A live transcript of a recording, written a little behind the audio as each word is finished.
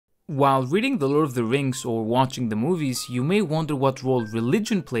While reading The Lord of the Rings or watching the movies, you may wonder what role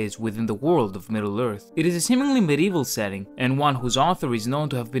religion plays within the world of Middle-earth. It is a seemingly medieval setting, and one whose author is known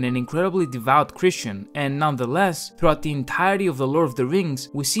to have been an incredibly devout Christian, and nonetheless, throughout the entirety of The Lord of the Rings,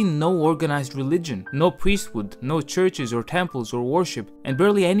 we see no organized religion, no priesthood, no churches or temples or worship, and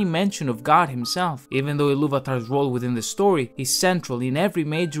barely any mention of God himself, even though Ilúvatar's role within the story is central in every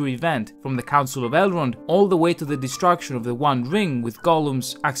major event, from the Council of Elrond all the way to the destruction of the One Ring with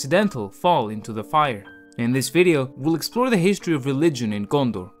Gollum's accidental fall into the fire. In this video, we'll explore the history of religion in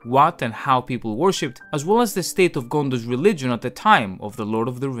Gondor, what and how people worshipped, as well as the state of Gondor's religion at the time of The Lord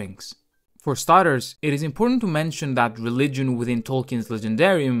of the Rings. For starters, it is important to mention that religion within Tolkien's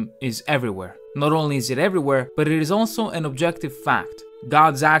Legendarium is everywhere. Not only is it everywhere, but it is also an objective fact.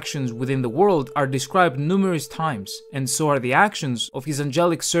 God's actions within the world are described numerous times, and so are the actions of his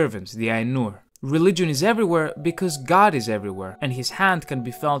angelic servants, the Ainur. Religion is everywhere because God is everywhere, and his hand can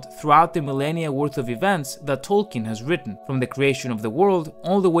be felt throughout the millennia worth of events that Tolkien has written, from the creation of the world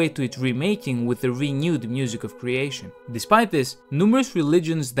all the way to its remaking with the renewed music of creation. Despite this, numerous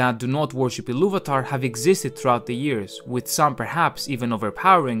religions that do not worship Ilúvatar have existed throughout the years, with some perhaps even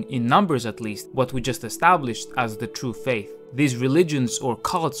overpowering, in numbers at least, what we just established as the true faith. These religions or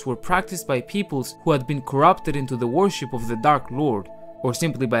cults were practiced by peoples who had been corrupted into the worship of the Dark Lord, or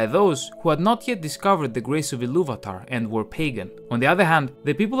simply by those who had not yet discovered the grace of Ilúvatar and were pagan. On the other hand,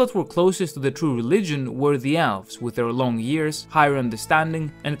 the people that were closest to the true religion were the elves, with their long years, higher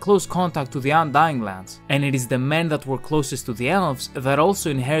understanding, and close contact to the Undying Lands, and it is the men that were closest to the elves that also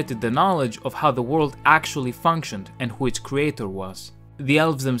inherited the knowledge of how the world actually functioned and who its creator was. The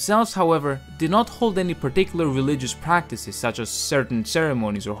elves themselves, however, did not hold any particular religious practices such as certain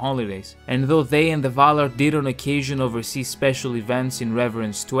ceremonies or holidays, and though they and the Valar did on occasion oversee special events in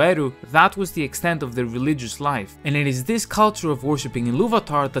reverence to Eru, that was the extent of their religious life, and it is this culture of worshipping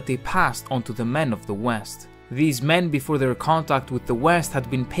Ilúvatar that they passed on to the men of the West. These men before their contact with the West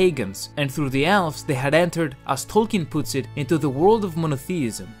had been pagans, and through the elves they had entered, as Tolkien puts it, into the world of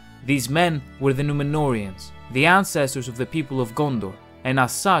monotheism. These men were the Númenóreans, the ancestors of the people of Gondor, and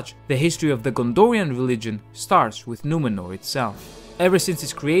as such, the history of the Gondorian religion starts with Númenor itself. Ever since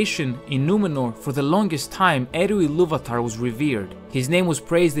its creation, in Númenor, for the longest time, Eru Ilúvatar was revered. His name was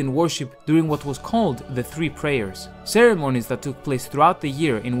praised in worship during what was called the Three Prayers, ceremonies that took place throughout the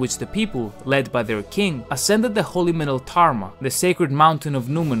year in which the people, led by their king, ascended the holy middle Tarma, the sacred mountain of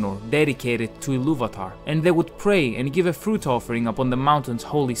Númenor dedicated to Ilúvatar, and they would pray and give a fruit offering upon the mountain's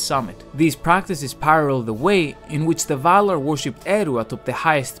holy summit. These practices parallel the way in which the Valar worshipped Eru atop the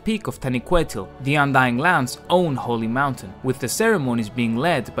highest peak of Taniquetil, the Undying Land's own holy mountain, with the ceremonies being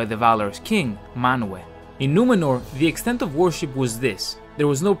led by the Valar's king, Manwë. In Númenor, the extent of worship was this. There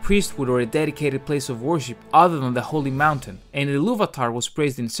was no priesthood or a dedicated place of worship other than the holy mountain, and Ilúvatar was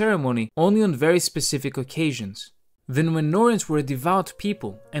praised in ceremony only on very specific occasions. The Númenóreans were a devout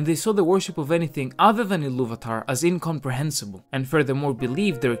people, and they saw the worship of anything other than Ilúvatar as incomprehensible, and furthermore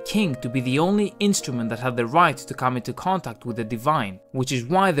believed their king to be the only instrument that had the right to come into contact with the divine, which is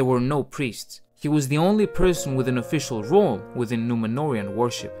why there were no priests. He was the only person with an official role within Númenórean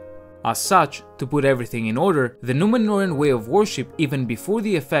worship. As such, to put everything in order, the Númenórean way of worship, even before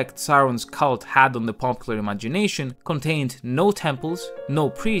the effect Sauron's cult had on the popular imagination, contained no temples, no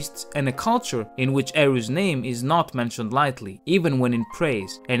priests, and a culture in which Eru's name is not mentioned lightly, even when in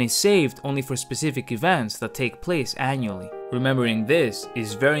praise, and is saved only for specific events that take place annually. Remembering this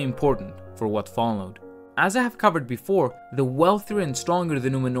is very important for what followed. As I have covered before, the wealthier and stronger the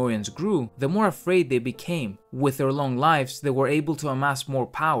Númenóreans grew, the more afraid they became. With their long lives, they were able to amass more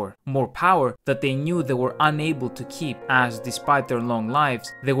power that they knew they were unable to keep, as despite their long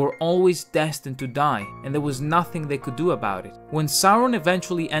lives, they were always destined to die, and there was nothing they could do about it. When Sauron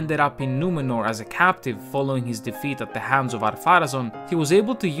eventually ended up in Númenor as a captive following his defeat at the hands of Ar-Pharazôn, he was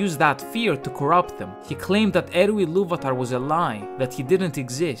able to use that fear to corrupt them. He claimed that Eru Ilúvatar was a lie, that he didn't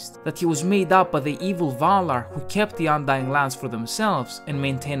exist, that he was made up by the evil Valar who kept the Undying Lands for themselves and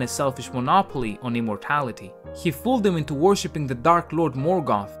maintained a selfish monopoly on immortality. He fooled them into worshipping the Dark Lord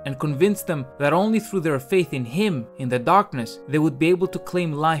Morgoth and convinced them that only through their faith in him, in the darkness, they would be able to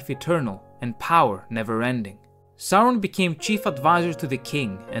claim life eternal and power never-ending. Sauron became chief advisor to the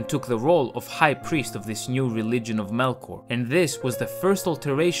king and took the role of high priest of this new religion of Melkor, and this was the first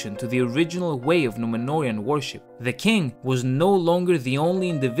alteration to the original way of Númenórean worship. The king was no longer the only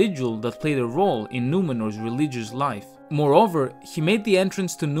individual that played a role in Númenor's religious life. Moreover, he made the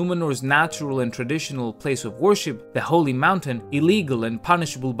entrance to Númenor's natural and traditional place of worship, the Holy Mountain, illegal and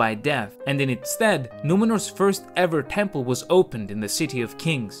punishable by death, and in its stead, Númenor's first ever temple was opened in the City of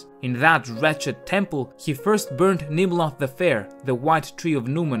Kings. In that wretched temple, he first burned Nimloth the Fair, the white tree of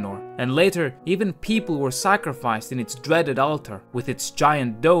Númenor, and later even people were sacrificed in its dreaded altar, with its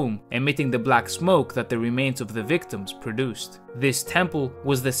giant dome emitting the black smoke that the remains of the victims produced. This temple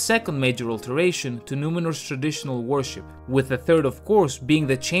was the second major alteration to Númenor's traditional worship, with the third of course being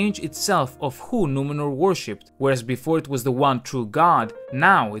the change itself of who Númenor worshipped, whereas before it was the one true god,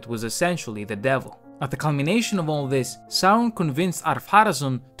 now it was essentially the devil. At the culmination of all this, Sauron convinced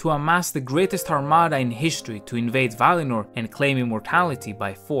Ar-Pharazôn to amass the greatest armada in history to invade Valinor and claim immortality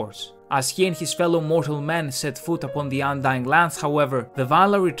by force. As he and his fellow mortal men set foot upon the Undying Lands, however, the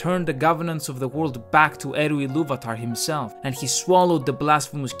Valar returned the governance of the world back to Eru Ilúvatar himself, and he swallowed the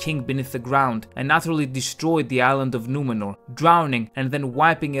blasphemous king beneath the ground and utterly destroyed the island of Númenor, drowning and then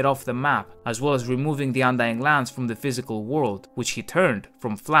wiping it off the map, as well as removing the Undying Lands from the physical world, which he turned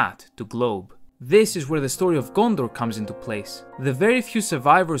from flat to globe. This is where the story of Gondor comes into place. The very few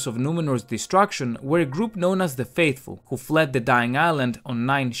survivors of Númenor's destruction were a group known as the Faithful, who fled the dying island on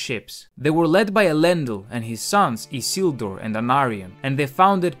 9 ships. They were led by Elendil and his sons Isildur and Anarion, and they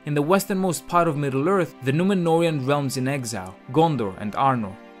founded in the westernmost part of Middle-earth the Númenorian realms in exile, Gondor and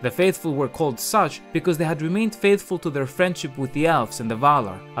Arnor. The Faithful were called such because they had remained faithful to their friendship with the Elves and the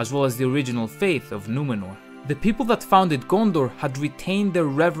Valar, as well as the original faith of Númenor. The people that founded Gondor had retained their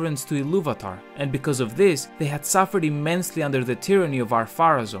reverence to Ilúvatar, and because of this, they had suffered immensely under the tyranny of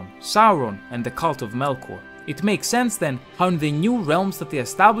Ar-Pharazôn, Sauron, and the cult of Melkor. It makes sense then how in the new realms that they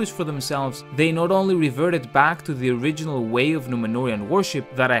established for themselves, they not only reverted back to the original way of Númenorian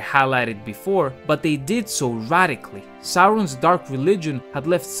worship that I highlighted before, but they did so radically. Sauron's dark religion had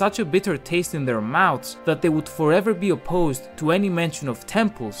left such a bitter taste in their mouths that they would forever be opposed to any mention of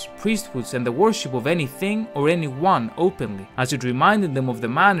temples, priesthoods, and the worship of anything or anyone openly, as it reminded them of the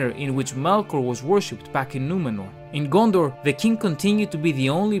manner in which Melkor was worshipped back in Númenor. In Gondor, the king continued to be the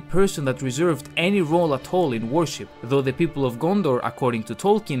only person that reserved any role at all in worship, though the people of Gondor, according to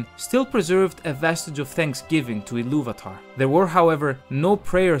Tolkien, still preserved a vestige of thanksgiving to Ilúvatar. There were, however, no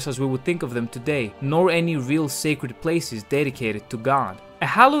prayers as we would think of them today, nor any real sacred places dedicated to God. A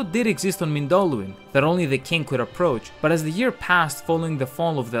Hallow did exist on Mindolluin that only the king could approach, but as the year passed following the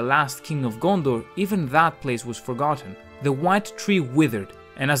fall of the last king of Gondor, even that place was forgotten. The white tree withered,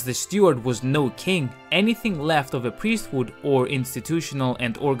 and as the Steward was no king, anything left of a priesthood or institutional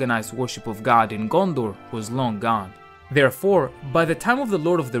and organized worship of God in Gondor was long gone. Therefore, by the time of the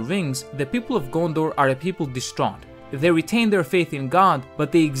Lord of the Rings, the people of Gondor are a people distraught. They retain their faith in God,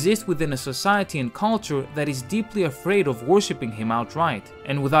 but they exist within a society and culture that is deeply afraid of worshipping him outright,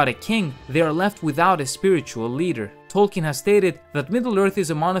 and without a king, they are left without a spiritual leader. Tolkien has stated that Middle-earth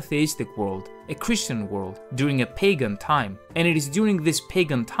is a monotheistic world, a Christian world, during a pagan time, and it is during this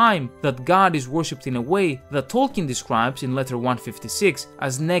pagan time that God is worshipped in a way that Tolkien describes in Letter 156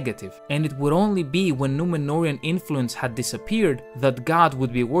 as negative, and it would only be when Númenorian influence had disappeared that God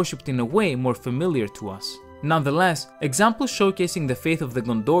would be worshipped in a way more familiar to us. Nonetheless, examples showcasing the faith of the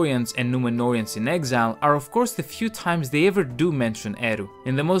Gondorians and Númenorians in exile are of course the few times they ever do mention Eru,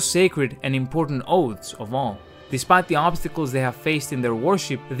 in the most sacred and important oaths of all. Despite the obstacles they have faced in their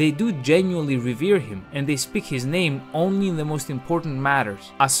worship, they do genuinely revere him, and they speak his name only in the most important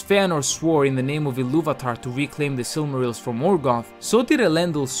matters. As Fëanor swore in the name of Ilúvatar to reclaim the Silmarils from Morgoth, so did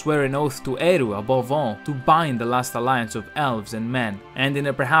Elendil swear an oath to Eru above all, to bind the last alliance of elves and men. And in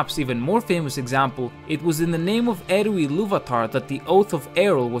a perhaps even more famous example, it was in the name of Eru Ilúvatar that the Oath of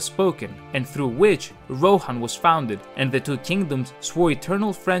Eorl was spoken, and through which Rohan was founded, and the two kingdoms swore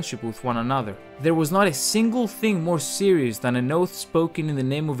eternal friendship with one another. There was not a single thing more serious than an oath spoken in the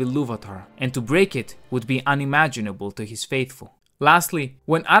name of Ilúvatar, and to break it would be unimaginable to his faithful. Lastly,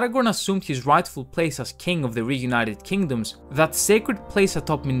 when Aragorn assumed his rightful place as king of the reunited kingdoms, that sacred place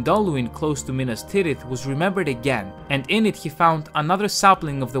atop Mindolluin close to Minas Tirith was remembered again, and in it he found another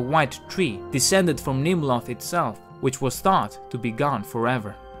sapling of the white tree, descended from Nimloth itself, which was thought to be gone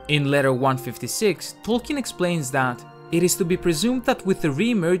forever. In letter 156, Tolkien explains that it is to be presumed that with the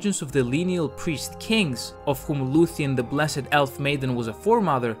re-emergence of the lineal priest kings, of whom Lúthien the blessed elf maiden was a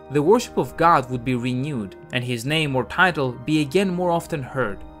foremother, the worship of God would be renewed, and his name or title be again more often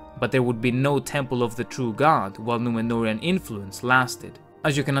heard, but there would be no temple of the true God while Númenorian influence lasted.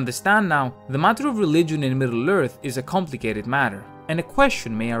 As you can understand now, the matter of religion in Middle-earth is a complicated matter, and a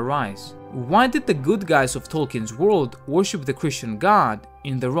question may arise. Why did the good guys of Tolkien's world worship the Christian God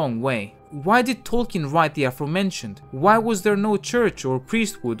in the wrong way? Why did Tolkien write the aforementioned? Why was there no church or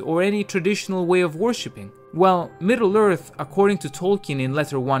priesthood or any traditional way of worshipping? Well, Middle-earth, according to Tolkien in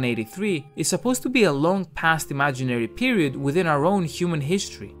Letter 183, is supposed to be a long past imaginary period within our own human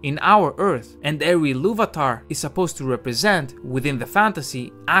history, in our Earth, and Eri Ilúvatar is supposed to represent, within the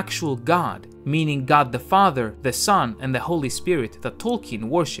fantasy, actual God, meaning God the Father, the Son, and the Holy Spirit that Tolkien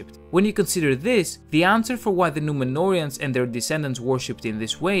worshipped. When you consider this, the answer for why the Númenóreans and their descendants worshipped in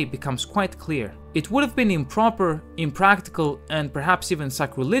this way becomes quite clear. It would have been improper, impractical, and perhaps even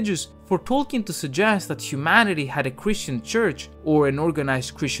sacrilegious for Tolkien to suggest that humanity had a Christian church or an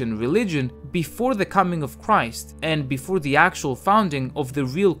organized Christian religion before the coming of Christ and before the actual founding of the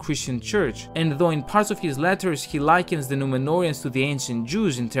real Christian church. And though in parts of his letters he likens the Númenóreans to the ancient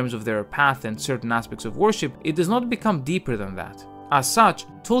Jews in terms of their path and certain aspects of worship, it does not become deeper than that. As such,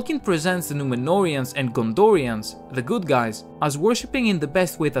 Tolkien presents the Númenóreans and Gondorians, the good guys, as worshipping in the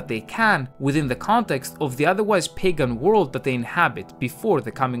best way that they can within the context of the otherwise pagan world that they inhabit before the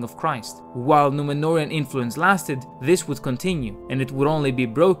coming of Christ. While Númenórean influence lasted, this would continue, and it would only be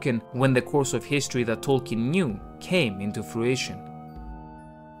broken when the course of history that Tolkien knew came into fruition.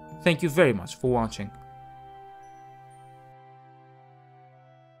 Thank you very much for watching.